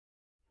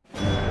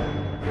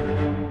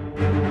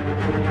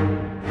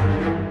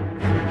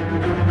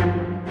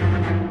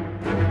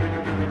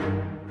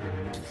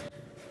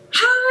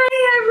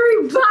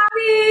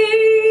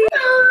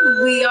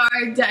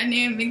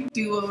dynamic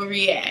duo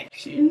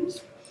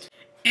reactions.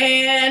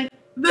 And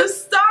the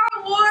Star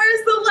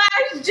Wars The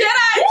Last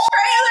Jedi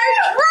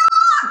trailer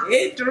dropped!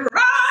 It dropped!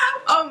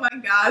 Oh my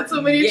god,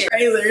 so many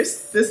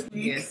trailers this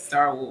week. Yes,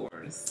 Star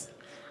Wars.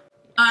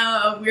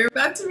 We're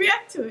about to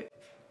react to it.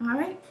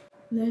 Alright,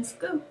 let's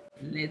go.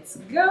 Let's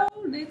go.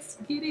 Let's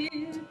get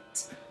it.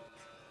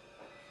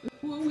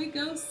 Before we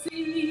go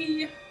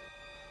see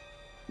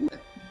The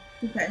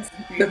Fast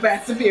and the Furious.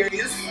 Fast and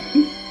Furious.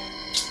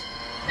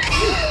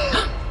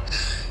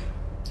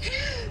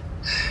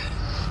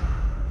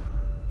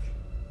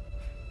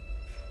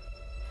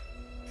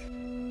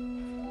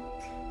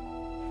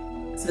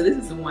 So this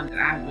is the one that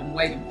I've been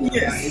waiting for.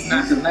 Yes. Right? It's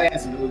not the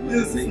last movie.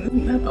 This is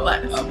not the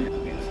last. Okay.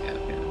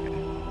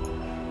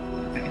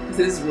 So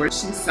this is where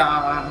she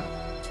saw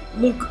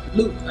Luke.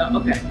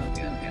 Oh, okay.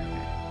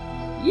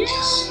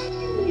 Yes.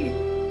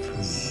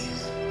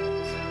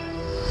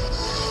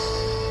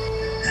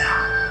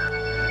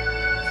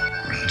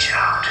 Now, reach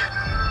out.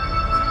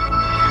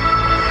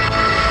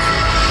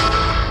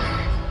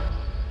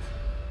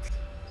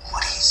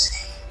 What do you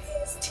say?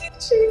 He's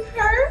teaching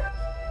her.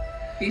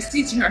 He's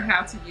teaching her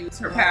how to use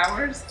her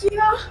powers.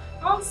 Yeah.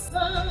 Awesome.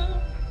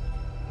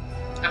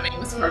 I mean,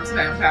 what's the first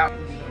time power?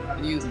 You know how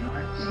to use them,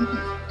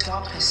 right?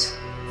 Darkness.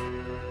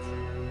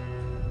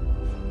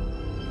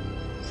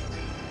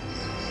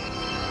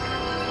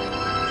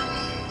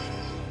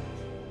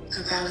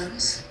 The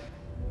balance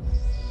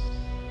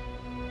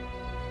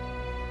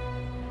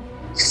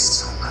is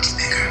so much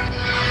bigger.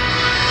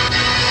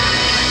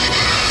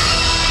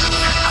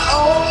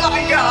 Oh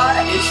my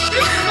god. It's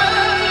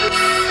Christmas.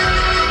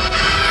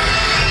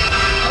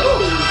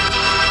 Oh,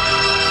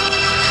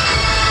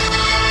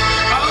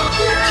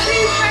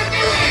 she's back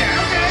in here.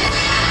 Okay.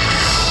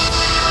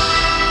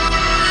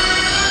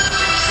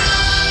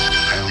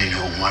 I only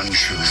know one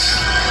truth.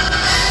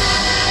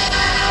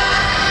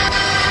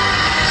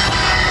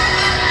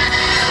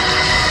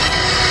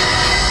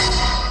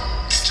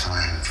 It's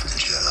time for the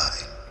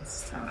Jedi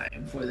It's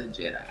time for the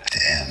Jedi. to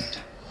end.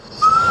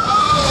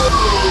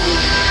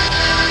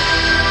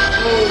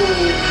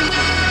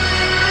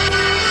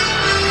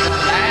 The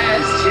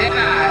Last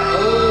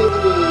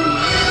Jedi.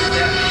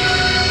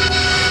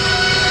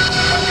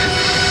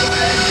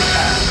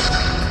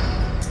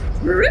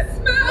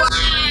 Christmas.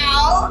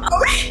 Wow. Our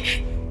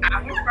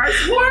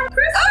first warm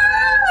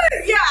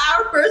Christmas. Yeah,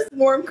 our first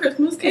warm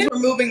Christmas because we're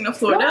moving to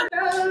Florida.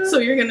 Florida. So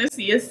you're gonna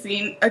see a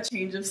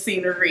change of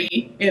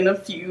scenery in a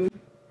few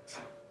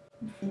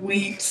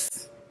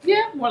weeks.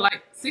 Yeah, more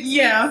like 6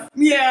 Yeah,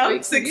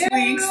 weeks. 6 Yeah.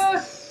 weeks.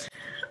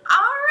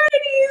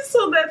 Alrighty,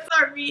 so that's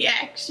our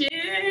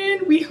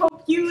reaction. We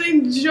hope you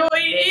enjoyed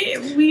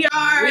it. We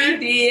are We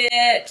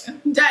did.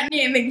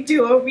 Dynamic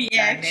Duo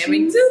Reactions.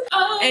 Dynamic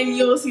Duo. And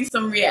you'll see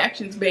some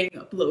reactions being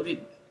uploaded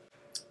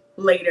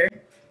later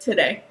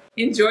today.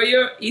 Enjoy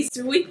your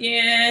Easter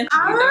weekend.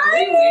 All You know we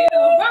right.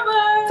 will. Bye.